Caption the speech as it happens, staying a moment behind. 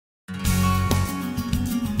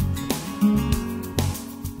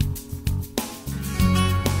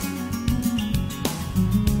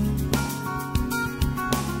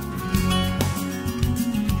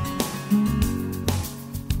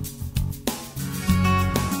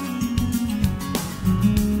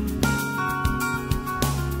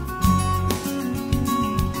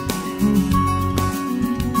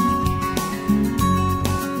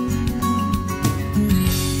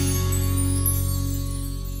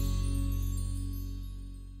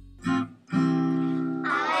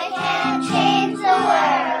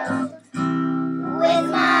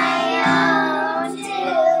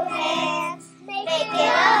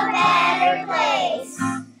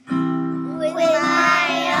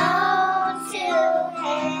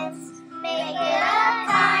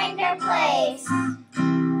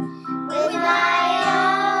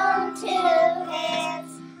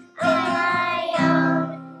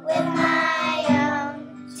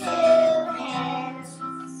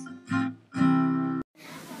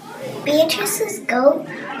Beatrice's Goat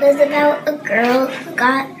was about a girl who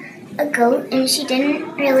got a goat and she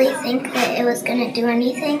didn't really think that it was going to do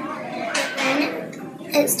anything. Then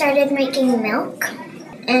it started making milk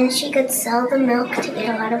and she could sell the milk to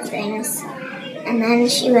get a lot of things. And then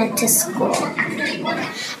she went to school.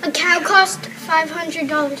 A cow costs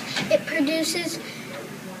 $500. It produces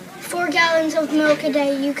 4 gallons of milk a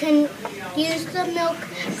day. You can use the milk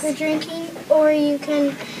for drinking or you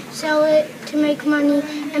can sell it to make money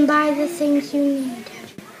and buy the things you need.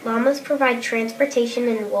 Llamas provide transportation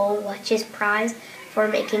and wool, which is prized for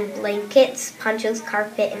making blankets, ponchos,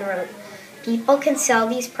 carpet, and rope. People can sell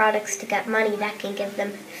these products to get money that can give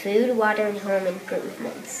them food, water, and home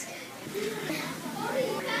improvements.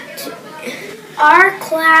 Our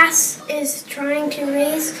class is trying to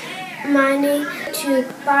raise money to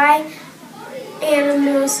buy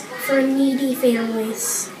animals for needy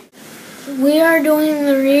families. We are doing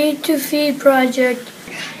the Read to Feed project.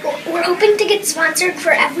 We're hoping to get sponsored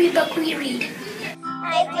for every book we read.